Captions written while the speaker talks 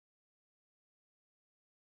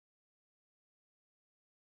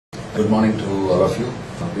Good morning to all of you.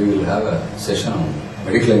 We will have a session on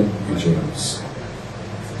medical insurance.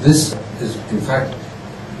 This is, in fact,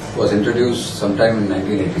 was introduced sometime in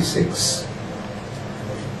 1986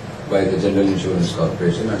 by the General Insurance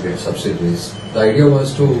Corporation and its subsidiaries. The idea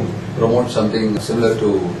was to promote something similar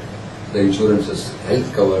to the insurance's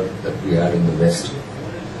health cover that we had in the West.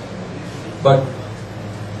 But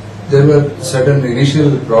there were certain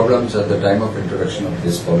initial problems at the time of introduction of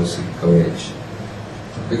this policy coverage,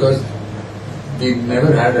 because we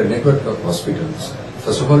never had a network of hospitals.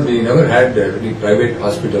 First of all, we never had any private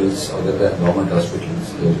hospitals other than government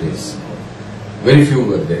hospitals those days. Very few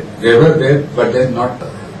were there. They were there, but then not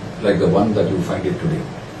like the one that you find it today.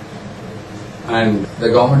 And the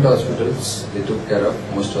government hospitals, they took care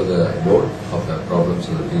of most of the load of the problems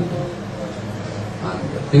of the people.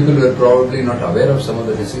 And people were probably not aware of some of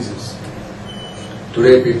the diseases.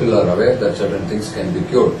 Today people are aware that certain things can be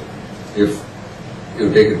cured if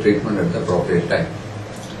you take a treatment at the appropriate time.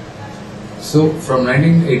 So from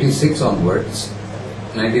 1986 onwards,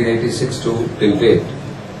 1986 to till date,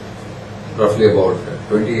 roughly about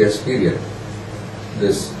 20 years period,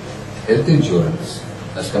 this health insurance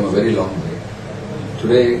has come a very long way.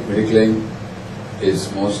 Today, mediclaim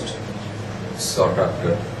is most sought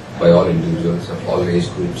after by all individuals of all age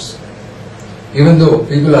groups. Even though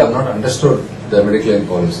people have not understood the mediclaim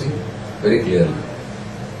policy very clearly.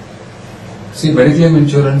 See, mediclaim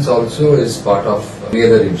insurance also is part of any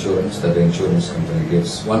other insurance that the insurance company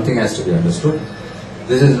gives. One thing has to be understood,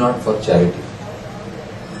 this is not for charity.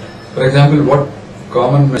 For example, what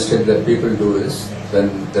common mistake that people do is,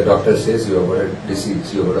 when the doctor says you have got a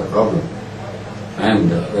disease, you have got a problem,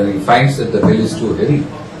 and when he finds that the bill is too heavy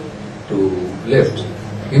to lift,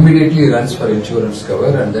 immediately runs for insurance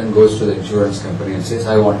cover and then goes to the insurance company and says,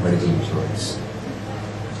 I want medical insurance.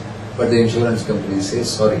 But the insurance company says,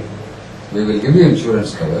 sorry, we will give you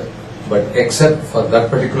insurance cover, but except for that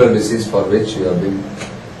particular disease for which you have been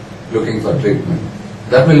looking for treatment,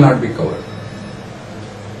 that will not be covered.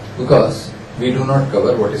 Because we do not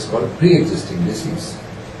cover what is called pre-existing disease.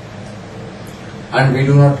 And we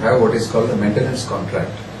do not have what is called a maintenance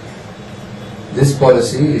contract. This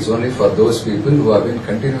policy is only for those people who have been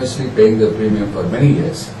continuously paying the premium for many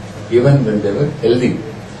years, even when they were healthy.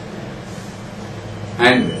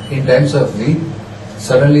 And in times of need,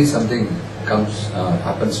 suddenly something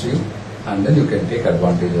happens to you, and then you can take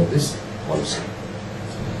advantage of this policy.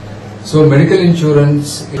 So medical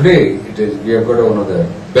insurance, today we have got one of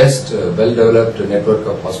the best well-developed network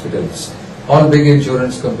of hospitals. All big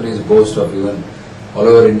insurance companies boast of even all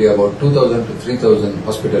over India about 2,000 to 3,000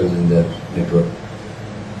 hospitals in their network.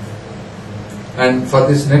 And for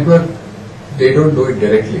this network, they don't do it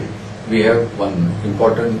directly. We have one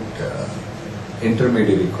important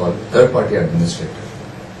intermediary called third-party administrator.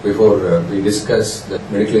 Before we discuss the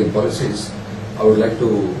medical policies, I would like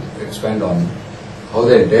to expand on how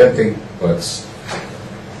the entire thing works.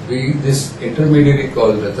 This intermediary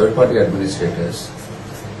called the third-party administrators,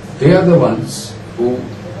 they are the ones who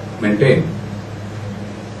maintain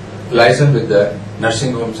liaison with the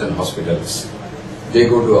nursing homes and hospitals. They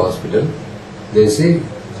go to a hospital, they say,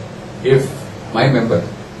 if my member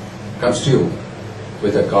comes to you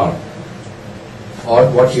with a card, or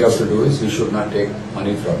what you have to do is you should not take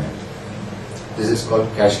money from it. This is called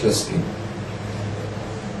cashless scheme.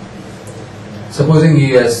 Supposing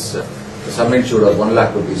he has a sum insured of 1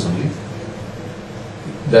 lakh rupees only,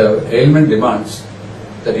 the ailment demands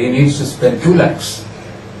that he needs to spend 2 lakhs.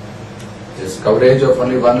 His coverage of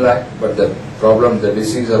only 1 lakh, but the problem, the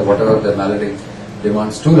disease or whatever the malady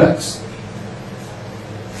demands 2 lakhs.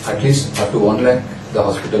 At least up to 1 lakh, the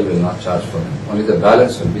hospital will not charge for him. Only the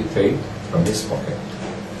balance will be paid from his pocket.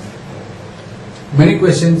 Many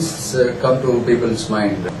questions come to people's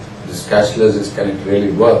mind. This cashless, can it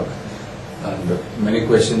really work? And many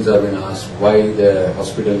questions have been asked why the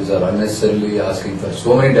hospitals are unnecessarily asking for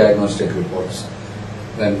so many diagnostic reports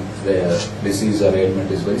when the disease or ailment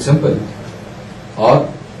is very simple. Or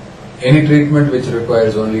any treatment which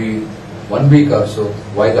requires only 1 week or so,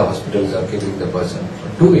 why the hospitals are keeping the person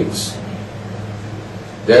for 2 weeks,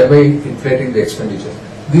 thereby inflating the expenditure.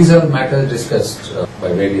 These are matters discussed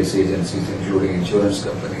by various agencies, including insurance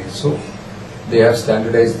companies. So they have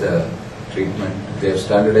standardized the treatment, they have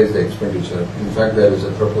standardized the expenditure. In fact, there is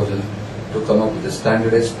a proposal to come up with a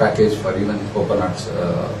standardized package for even open heart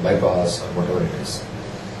bypass or whatever it is.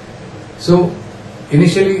 So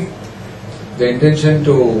initially, the intention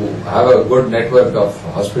to have a good network of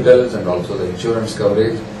hospitals and also the insurance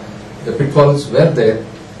coverage, the pitfalls were there,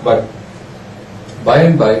 but by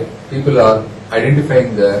and by, people are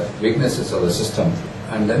identifying the weaknesses of the system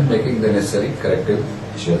and then making the necessary corrective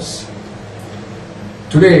measures.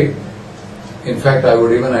 Today, in fact, I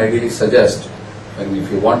would even ideally suggest, and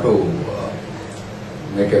if you want to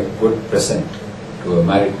make a good present to a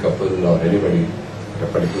married couple or anybody at a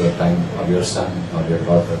particular time, or your son or your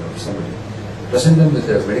daughter or somebody, present them with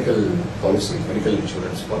a medical policy, medical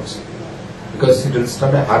insurance policy, because it will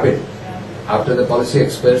start a habit. After the policy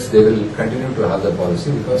expires, they will continue to have the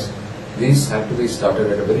policy, because these have to be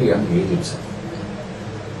started at a very young age itself.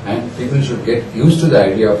 And people should get used to the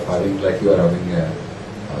idea of having, like you are having a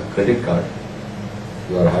credit card,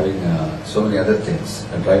 you are having so many other things,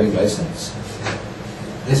 a driving license.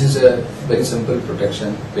 This is a very simple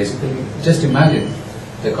protection. Basically, just imagine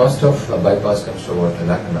the cost of a bypass comes to about $1.5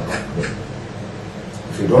 lakh.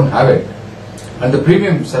 If you don't have it, and the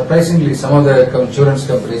premium, surprisingly, some of the insurance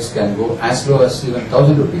companies can go as low as even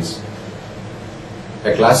 1,000 rupees.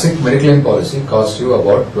 A classic Mediclaim policy costs you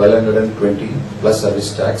about 1,220 plus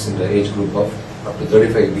service tax in the age group of up to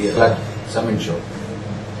 35 years, like some insured.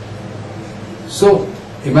 So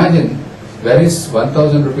imagine where is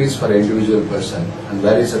 1,000 rupees for an individual person and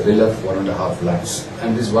where is a bill of 1.5 lakhs.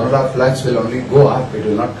 And this 1.5 lakhs will only go up, it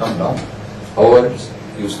will not come down. However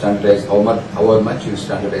you standardize, however much you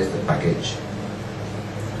standardize the package.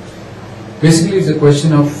 Basically, it's a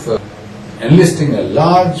question of enlisting a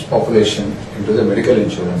large population into the medical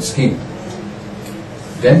insurance scheme.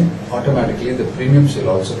 Then automatically the premiums will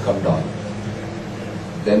also come down.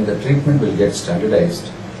 Then the treatment will get standardized.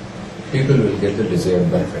 People will get the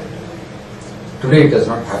desired benefit. Today it does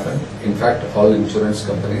not happen. In fact, all insurance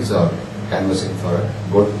companies are canvassing for a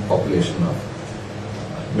good population of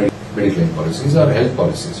medical policies or health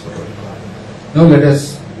policies, whatever you call it. Now let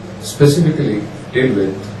us specifically deal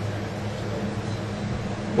with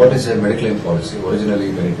what is a medical policy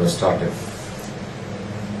originally when it was started.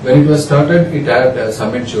 When it was started, it had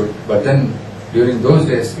sum insured, but then during those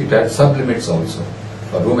days it had sub-limits also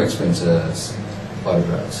for room expenses, for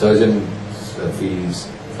surgeon fees,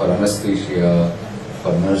 for anesthesia,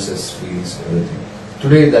 for nurses fees, everything.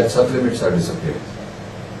 Today that sub-limits are disappeared.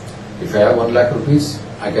 If I have 1 lakh rupees,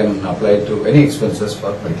 I can apply it to any expenses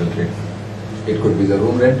for medical treatment. It could be the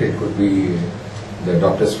room rent, it could be the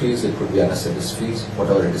doctor's fees, it could be anesthetist fees,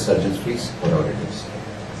 whatever it is, surgeon's fees, whatever it is.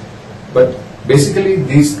 But basically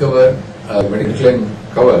these cover, medical claim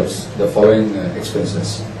covers the following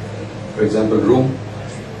expenses. For example, room,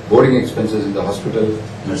 boarding expenses in the hospital,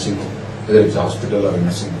 nursing home, whether it's a hospital or a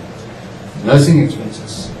nursing home. Nursing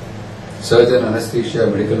expenses, surgeon, anesthesia,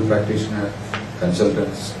 medical practitioner,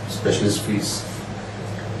 consultants, specialist fees.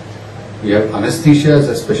 We have anesthesia as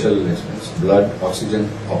a special expense, blood, oxygen,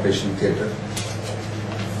 operation theatre.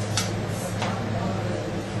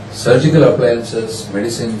 Surgical appliances,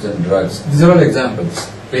 medicines and drugs. These are all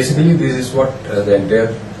examples. Basically, this is what the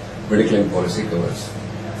entire medical policy covers.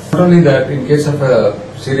 Not only that, in case of a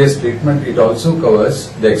serious treatment, it also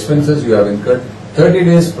covers the expenses you have incurred 30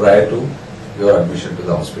 days prior to your admission to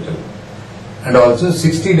the hospital, and also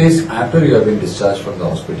 60 days after you have been discharged from the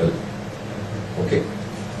hospital. Okay.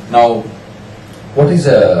 Now, what is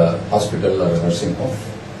a hospital or a nursing home?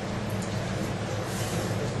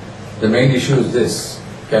 The main issue is this.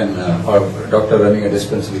 Can or doctor running a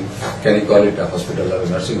dispensary, can he call it a hospital or a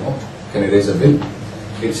nursing home? Can he raise a bill?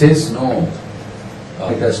 It says no.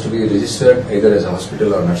 It has to be registered either as a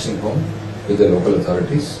hospital or nursing home with the local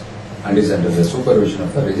authorities and is under the supervision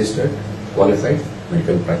of a registered qualified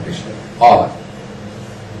medical practitioner. Or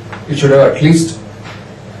it should have at least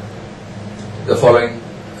the following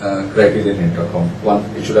criteria in account. One,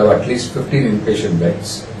 it should have at least 15 inpatient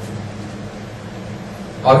beds.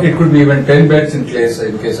 Or it could be even 10 beds in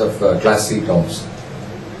case of Class C towns.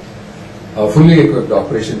 A fully equipped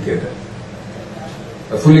operation theatre.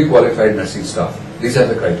 A fully qualified nursing staff. These are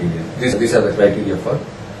the criteria. These are the criteria for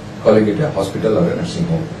calling it a hospital or a nursing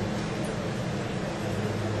home.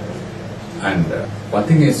 And one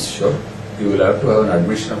thing is sure, you will have to have an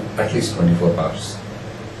admission of at least 24 hours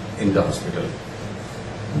in the hospital.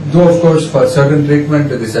 Though of course for certain treatment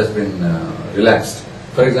this has been relaxed.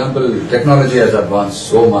 For example, technology has advanced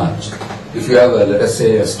so much. If you have, let us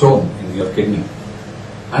say, a stone in your kidney,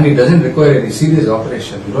 and it doesn't require any serious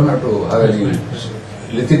operation, you don't have to have any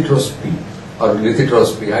lithotroscopy or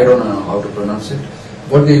lithotropy, I don't know how to pronounce it.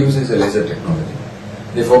 What they use is a laser technology.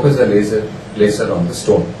 They focus the laser on the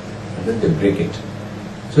stone, and then they break it.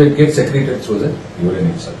 So it gets secreted through the urine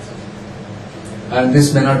itself. And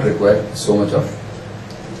this may not require so much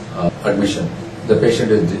of admission. The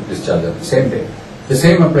patient is discharged on the same day. The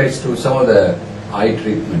same applies to some of the eye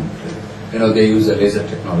treatment. You know, they use the laser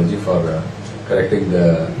technology for correcting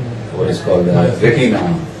the what is called retina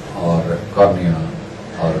or cornea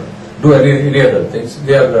or do any other things.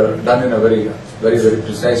 They are done in a very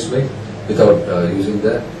precise way with without using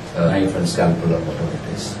the knife and scalpel or whatever it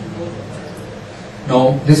is.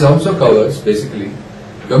 Now, this also covers basically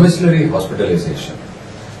domiciliary hospitalization.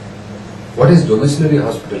 What is domiciliary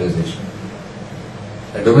hospitalization?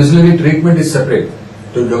 A domiciliary treatment is separate.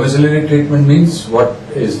 So domiciliary treatment means what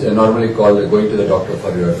is normally called going to the doctor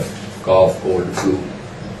for your cough, cold, flu,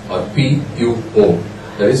 or PUO.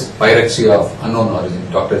 That is pyrexia of unknown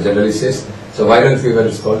origin. Doctor generally says so viral fever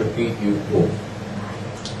is called PUO.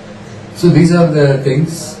 So these are the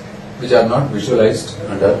things which are not visualized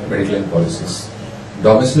under medical aid policies.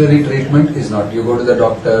 Domiciliary treatment is not you go to the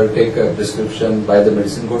doctor, take a prescription, buy the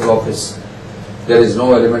medicine, go to office. There is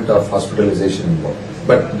no element of hospitalization involved.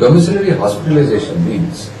 But domiciliary hospitalization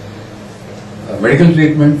means medical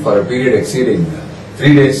treatment for a period exceeding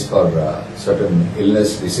 3 days for certain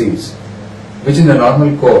illness, disease, which in the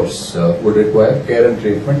normal course would require care and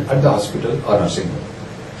treatment at the hospital or nursing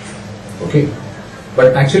home. Okay?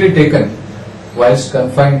 But actually taken whilst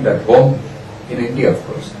confined at home in India, of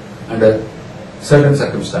course, under certain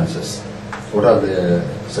circumstances. What are the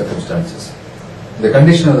circumstances? The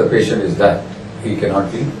condition of the patient is that he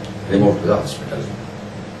cannot be removed to the hospital.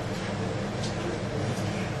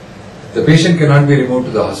 The patient cannot be removed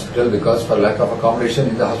to the hospital because for lack of accommodation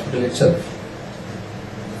in the hospital itself.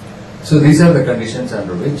 So these are the conditions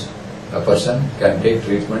under which a person can take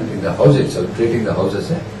treatment in the house itself, treating the house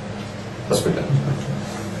as a hospital.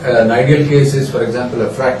 An ideal case is, for example, a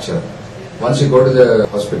fracture. Once you go to the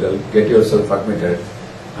hospital, get yourself admitted,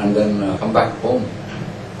 and then come back home,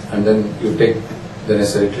 and then you take the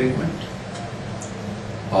necessary treatment.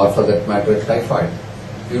 Or for that matter, typhoid.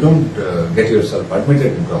 You don't get yourself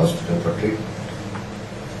admitted into hospital for treatment.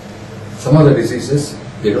 Some of the diseases,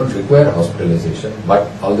 they don't require hospitalization, but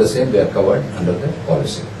all the same they are covered under the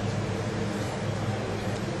policy.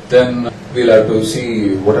 Then we'll have to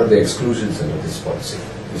see what are the exclusions under this policy,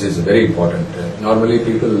 which is very important. Normally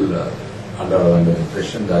people are under the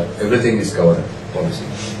impression that everything is covered under the policy,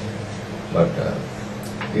 but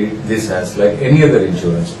this has, like any other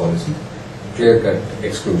insurance policy, clear-cut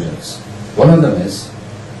exclusions. One of them is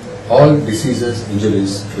all diseases,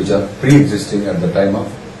 injuries which are pre-existing at the time of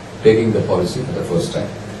taking the policy for the first time.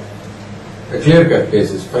 A clear-cut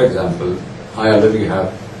case is, for example, I already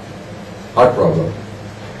have heart problem.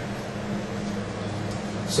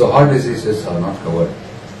 So heart diseases are not covered.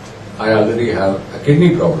 I already have a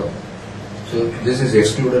kidney problem. So this is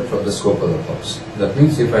excluded from the scope of the policy. That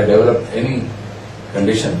means if I develop any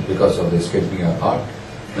condition because of this kidney or heart,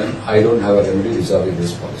 then I don't have a remedy vis-a-vis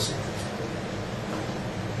this policy.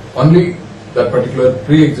 Only that particular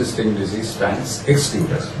pre-existing disease stands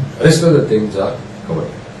excluded. The rest of the things are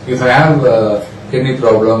covered. If I have a kidney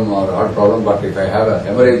problem or heart problem, but if I have a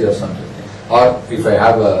hemorrhage or something, or if I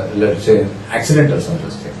have a, let's say, an accident or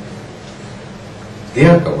something, they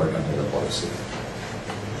are covered under the policy.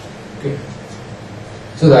 Okay.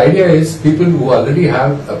 So the idea is people who already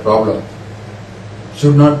have a problem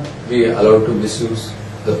should not be allowed to misuse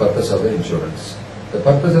the purpose of the insurance. The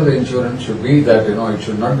purpose of the insurance should be that, it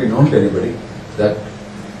should not be known to anybody that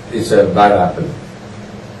it's a bad apple.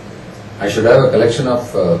 I should have a collection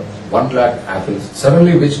of 1 lakh apples,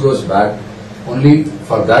 suddenly which goes bad, only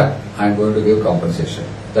for that I am going to give compensation.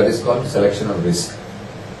 That is called selection of risk.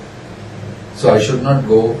 So I should not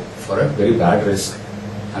go for a very bad risk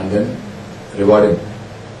and then reward him.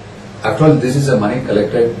 After all, this is a money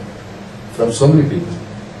collected from so many people.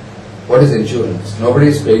 What is insurance? Nobody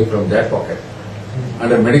is paying from their pocket.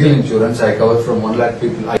 Under medical insurance, I cover from 1 lakh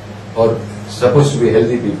people, or supposed to be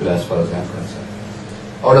healthy people as far as I am concerned.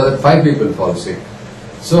 Out of that, 5 people fall sick.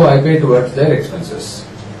 So I pay towards their expenses.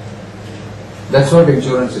 That's what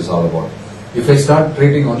insurance is all about. If I start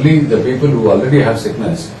treating only the people who already have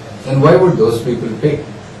sickness, then why would those people pay?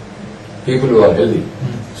 People who are healthy.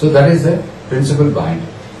 So that is the principle behind it.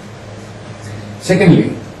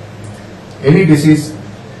 Secondly, any disease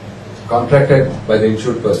contracted by the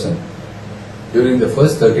insured person during the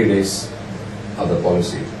first 30 days of the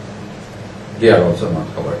policy, they are also not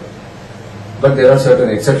covered. But there are certain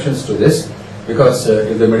exceptions to this, because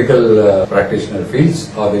if the medical practitioner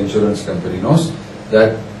feels or the insurance company knows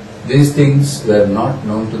that these things were not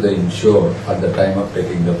known to the insured at the time of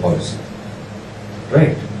taking the policy.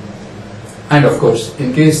 Right? And of course,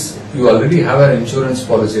 in case you already have an insurance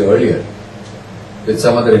policy earlier with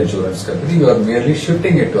some other insurance company, you are merely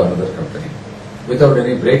shifting it to another company without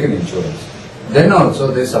any break in insurance. Then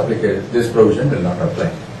also this provision will not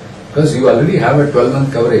apply, because you already have a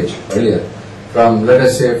 12-month coverage earlier from, let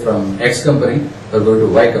us say, from X company or go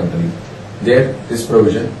to Y company. There this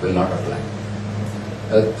provision will not apply.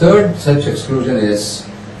 A third such exclusion is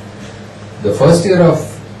the first year of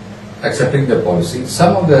accepting the policy.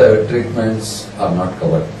 Some of the treatments are not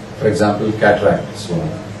covered. For example, cataract is one.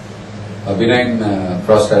 A benign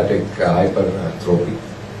prostatic hypertrophy,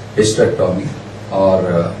 hysterectomy, or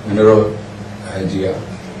menorrhagia.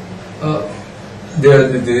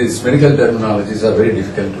 These medical terminologies are very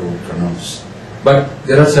difficult to pronounce. But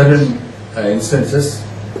there are certain instances,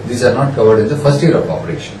 these are not covered in the first year of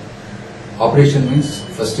operation. Operation means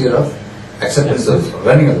first year of acceptance of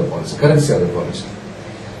running of the policy, currency of the policy.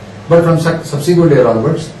 But from subsequent year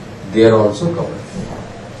onwards, they are also covered.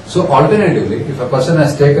 So alternatively, if a person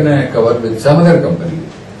has taken a cover with some other company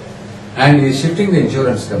and is shifting the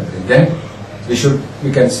insurance company, then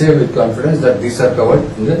we can say with confidence that these are covered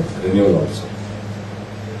in the renewal also.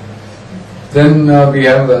 Then we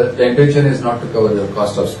have the intention is not to cover the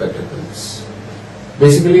cost of spectacles.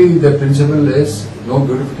 Basically, the principle is no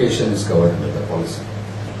beautification is covered under the policy.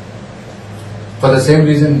 For the same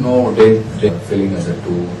reason, no dent filling as a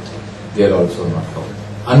tooth, they are also not covered.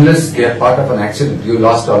 Unless they are part of an accident, you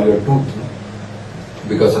lost all your tooth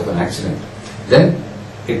because of an accident, then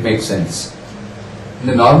it makes sense. In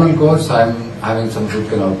the normal course, I am having some root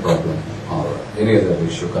canal problem or any other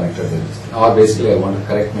issue connected with this, or basically I want to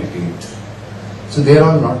correct my teeth. So they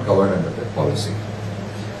are all not covered under the policy.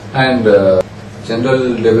 And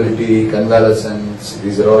general debility, convalescence,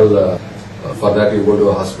 these are all, for that you go to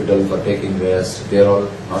a hospital for taking rest, they are all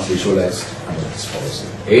not visualized under this policy.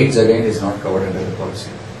 AIDS again is not covered under the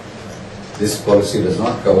policy. This policy does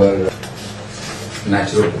not cover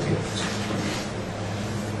natural procurement.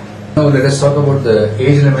 Now let us talk about the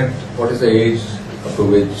age limit. What is the age up to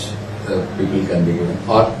which people can be given,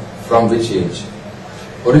 or from which age?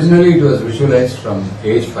 Originally it was visualized from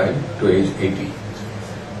age 5 to age 80.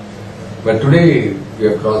 But today we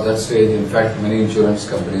have crossed that stage. In fact, many insurance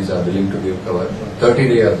companies are willing to give cover from 30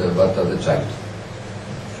 days of the birth of the child.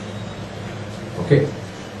 Okay,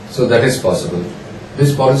 so that is possible.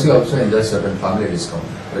 This policy also enjoys certain family discount.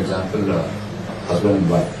 For example, husband and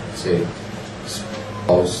wife, say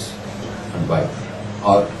spouse and wife,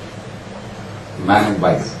 or man and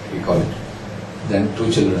wife, we call it. Then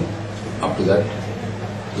 2 children. Up to that,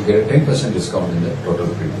 you get a 10% discount in the total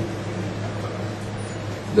premium.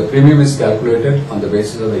 The premium is calculated on the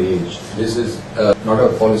basis of the age. This is not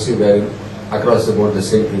a policy where across the board the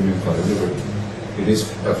same premium for everybody. It is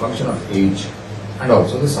a function of age and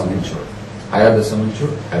also the sum insured. Higher the sum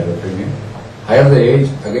insured, higher the premium. Higher the age,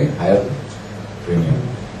 again higher the premium.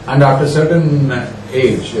 And after certain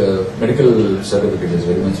age, medical certificate is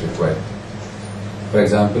very much required. For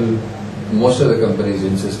example, most of the companies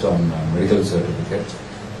insist on medical certificate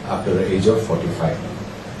after the age of 45.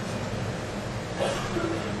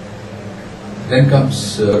 Then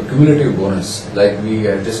comes cumulative bonus, like we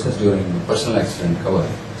discussed during personal accident cover.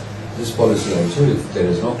 This policy also, if there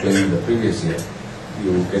is no claim in the previous year,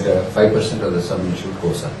 you get a 5% of the sum insured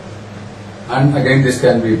goes up. And again, this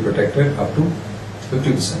can be protected up to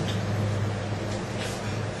 50%.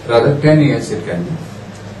 Rather, 10 years it can be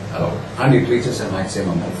allowed, and it reaches a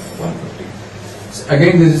maximum of 150. So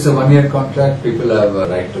again, this is a 1-year contract. People have a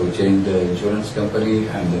right to change the insurance company,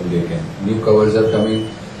 and then they can. New covers are coming.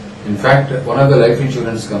 In fact, one of the life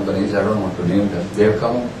insurance companies, I don't want to name them, they have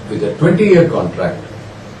come up with a 20-year contract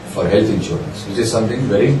for health insurance, which is something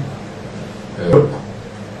very good.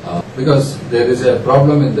 Because there is a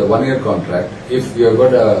problem in the 1-year contract. If you have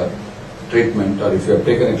got a treatment or if you have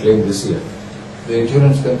taken a claim this year, the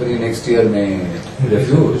insurance company next year may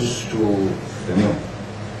refuse to renew.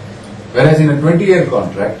 Whereas in a 20-year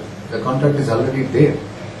contract, the contract is already there.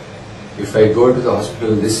 If I go to the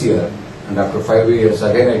hospital this year, and after 5 years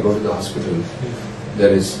again I go to the hospital,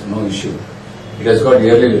 there is no issue. It has got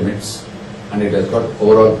yearly limits and it has got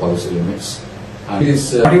overall policy limits. And it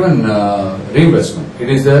is not even reimbursement. It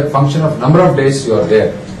is a function of number of days you are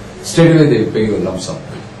there. Straight away they pay you a lump sum.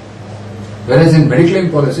 Whereas in mediclaim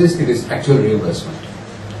policies, it is actual reimbursement.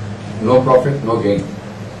 No profit, no gain.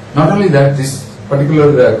 Not only that, this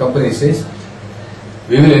particular company says,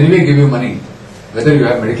 we will anyway give you money, whether you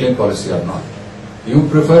have mediclaim policy or not. You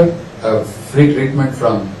prefer a free treatment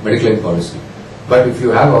from mediclaim policy. But if you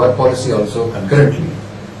have our policy also concurrently,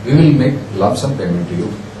 we will make lump sum payment to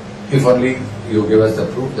you. If only you give us the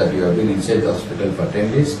proof that you have been inside the hospital for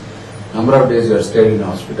 10 days, number of days you are stayed in the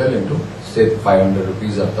hospital into say 500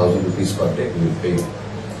 rupees or 1000 rupees per day, we will pay you.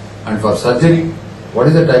 And for surgery, what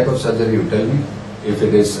is the type of surgery, you tell me? If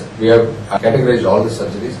it is, we have categorized all the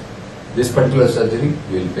surgeries, this particular surgery,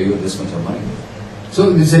 we will pay you this much of money. So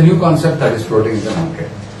this is a new concept that is floating in the market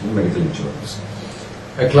in medical insurance.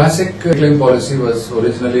 A classic claim policy was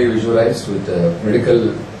originally visualized with a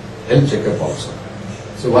medical health checkup also.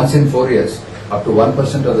 So once in 4 years, up to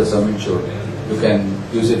 1% of the sum insured, you can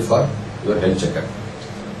use it for your health checkup.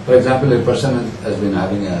 For example, a person has been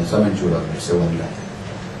having a sum insured of, let's say, 1 lakh.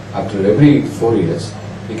 After every 4 years,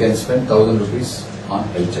 he can spend 1,000 rupees on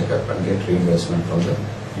health checkup and get reimbursement from the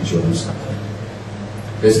insurance company.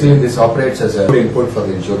 Basically, this operates as a good input for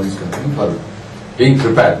the insurance company for being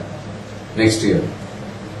prepared next year.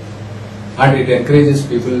 And it encourages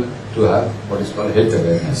people to have what is called health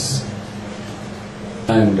awareness.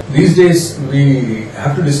 And these days, we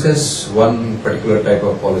have to discuss one particular type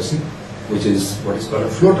of policy, which is what is called a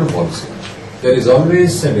floater policy. There is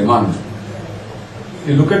always a demand.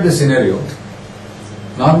 You look at the scenario,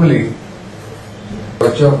 normally,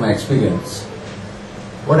 virtue of my experience,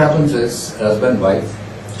 what happens is husband, wife,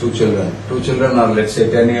 2 children. 2 children are, let's say,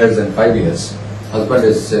 10 years and 5 years. Husband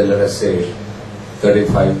is, let us say,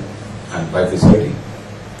 35 and wife is 30.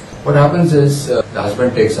 What happens is the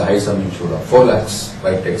husband takes a high sum insured of 4 lakhs,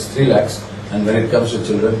 wife takes 3 lakhs, and when it comes to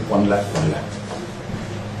children, 1 lakh, 1 lakh.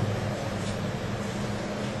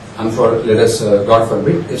 And for, let us, God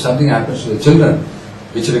forbid, if something happens to the children,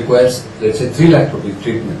 which requires, let's say, 3 lakh rupee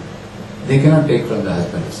treatment, they cannot take from the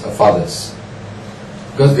husbands or fathers.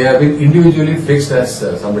 Because they have been individually fixed as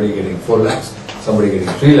somebody getting 4 lakhs, somebody getting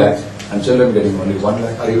 3 lakhs, and children getting only 1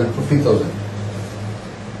 lakh or even 50,000.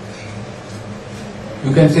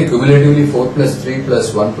 You can say cumulatively 4 plus 3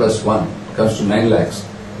 plus 1 plus 1 comes to 9 lakhs.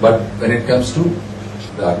 But when it comes to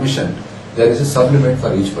the admission, there is a sublimit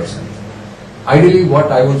for each person. Ideally,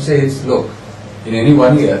 what I would say is, look, in any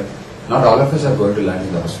 1 year, not all of us are going to land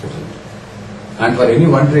in the hospital. And for any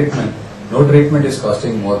one treatment, no treatment is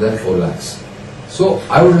costing more than 4 lakhs. So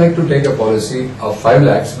I would like to take a policy of 5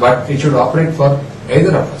 lakhs, but it should operate for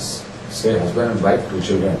either of us. Say husband and wife, 2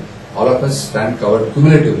 children. All of us stand covered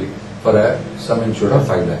cumulatively for a sum insured of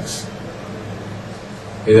 5 lakhs.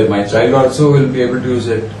 Either my child also will be able to use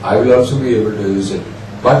it, I will also be able to use it.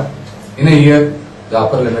 But in a year, the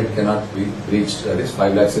upper limit cannot be reached, that is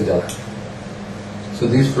 5 lakhs is out. So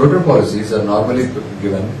these floater policies are normally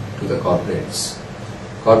given to the corporates.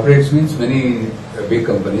 Corporates means many big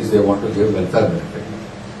companies, they want to give welfare benefit.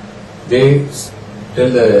 They tell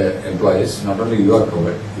the employees, not only you are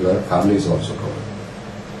covered, your family is also covered.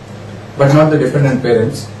 But not the dependent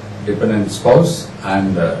parents, dependent spouse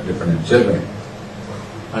and dependent children.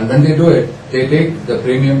 And when they do it, they take the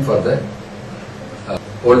premium for the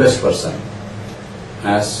oldest person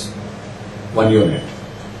as 1 unit.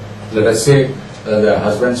 Let us say the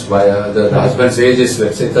husband's age is,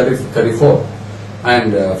 let's say, 34,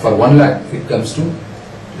 and for 1 lakh it comes to,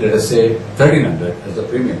 let us say, 1,300 as the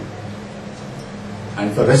premium.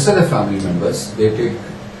 And for rest of the family members, they take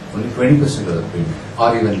only 20% of the premium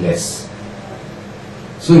or even less.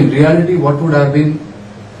 So in reality, what would have been,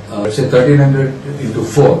 let's say, 1,300 into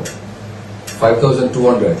 4,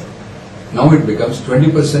 5,200. Now it becomes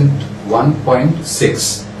 20%,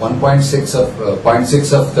 1.6. 1.6 of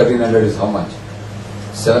 0.6 of 1,300 is how much?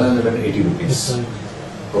 780 rupees.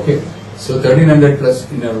 Okay. So 1,300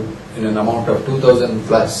 plus in an amount of 2,000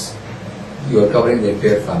 plus, you are covering the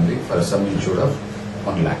entire family for a sum insured of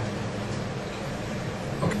 1 lakh.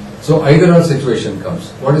 Okay. So either or situation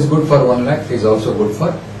comes. What is good for 1 lakh is also good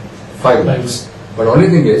for 5 lakhs. But only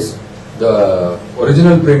thing is, the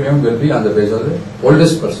original premium will be on the basis of the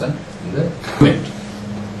oldest person in the unit.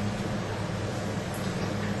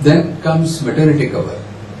 Then comes maternity cover.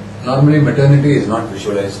 Normally maternity is not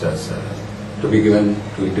visualized as to be given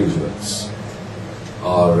to individuals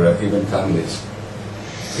or even families.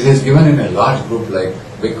 It is given in a large group like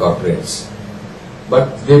big corporates.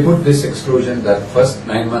 But they put this exclusion that first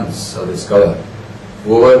 9 months of this cover,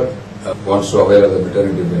 whoever wants to avail of the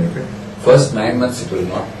maternity benefit, first 9 months it will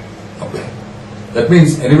not apply. That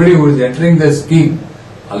means anybody who is entering the scheme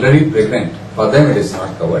already pregnant, for them it is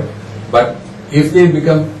not covered. But if they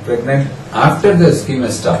become pregnant after the scheme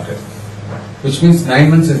has started, which means 9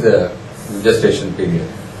 months is the gestation period,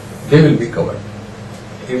 they will be covered.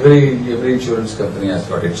 Every insurance company has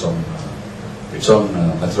got its own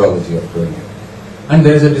methodology of doing it. And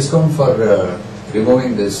there is a discount for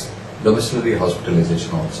removing this domiciliary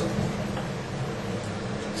hospitalization also.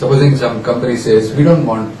 Supposing some company says, we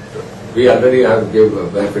already have give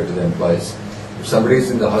benefit to the employees. If somebody is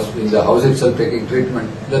in the house itself taking treatment,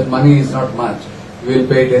 that money is not much. We will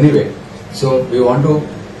pay it anyway. So we want to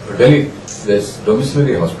delete this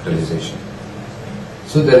domiciliary hospitalization.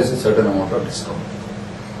 So there is a certain amount of discount.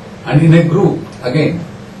 And in a group, again,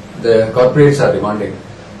 the corporates are demanding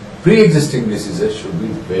pre-existing diseases should be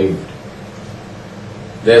waived.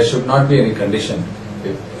 There should not be any condition.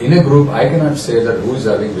 If in a group, I cannot say that who is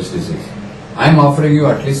having which disease. I am offering you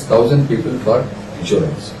at least 1,000 people for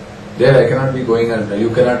insurance. There I cannot be going and you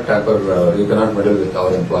cannot tamper, you cannot meddle with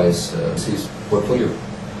our employees' disease. portfolio.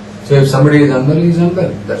 So if somebody is unwell, he is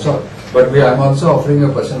unwell, that's all. But I am also offering a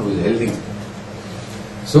person who is healthy.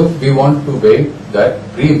 So we want to weigh that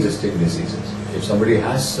pre-existing diseases. If somebody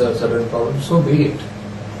has certain problems, so be it.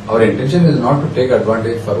 Our intention is not to take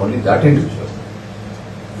advantage for only that individual.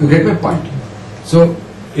 You get my point? So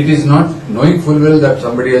it is not knowing full well that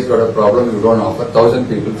somebody has got a problem, you don't offer 1,000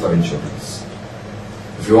 people for insurance.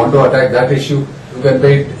 If you want to attack that issue, you can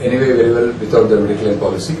pay it anyway very well without the medical claim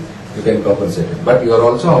policy, you can compensate it. But you are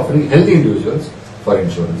also offering healthy individuals for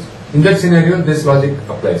insurance. In that scenario, this logic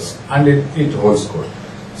applies and it holds good.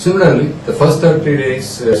 Similarly, the first 30 days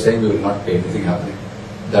saying we will not pay anything happening,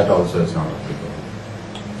 that also is not applicable.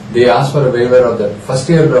 They ask for a waiver of the first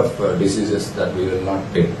year of diseases that we will not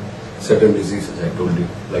pay. Certain diseases I told you,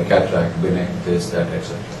 like cataract, benign, this, that,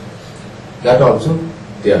 etc. That also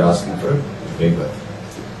they are asking for a waiver.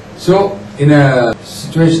 So, in a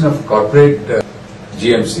situation of corporate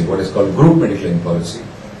GMC, what is called group medical claim policy,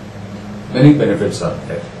 many benefits are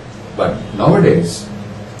there. But nowadays,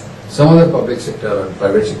 some of the public sector or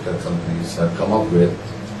private sector companies have come up with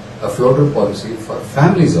a floater policy for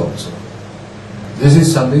families also. This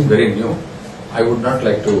is something very new. I would not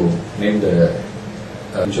like to name the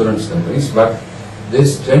insurance companies, but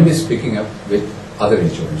this trend is picking up with other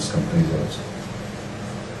insurance companies also.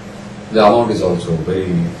 The amount is also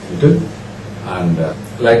very little, and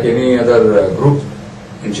like any other group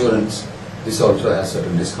insurance, this also has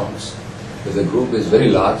certain discounts. If the group is very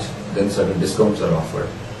large, then certain discounts are offered.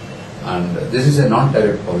 And this is a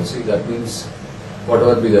non-tariff policy. That means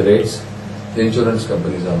whatever be the rates, the insurance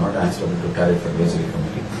companies are not answerable to tariff advisory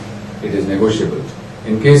committee. It is negotiable.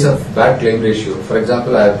 In case of bad claim ratio, for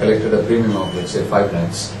example, I have collected a premium of let's say 5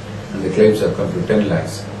 lakhs and the claims have come to 10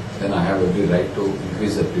 lakhs, then I have every right to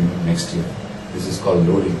increase the premium next year. This is called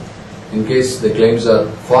loading. In case the claims are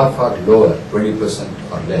far lower,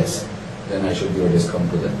 20% or less, then I should give a discount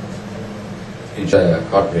to the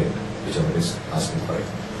corporate, whichever is asking for it.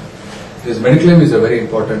 This Mediclaim is a very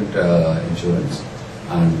important insurance,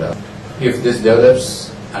 and if this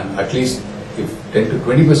develops, and at least if 10 to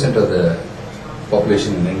 20% of the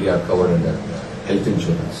population in India are covered under health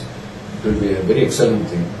insurance, it will be a very excellent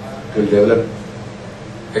thing. It will develop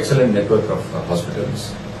excellent network of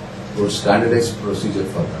hospitals, good standardized procedure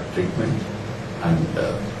for treatment, and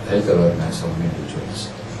health awareness of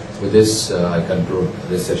individuals. With this, I conclude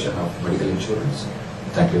this session of medical insurance.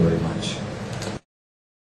 Thank you very much.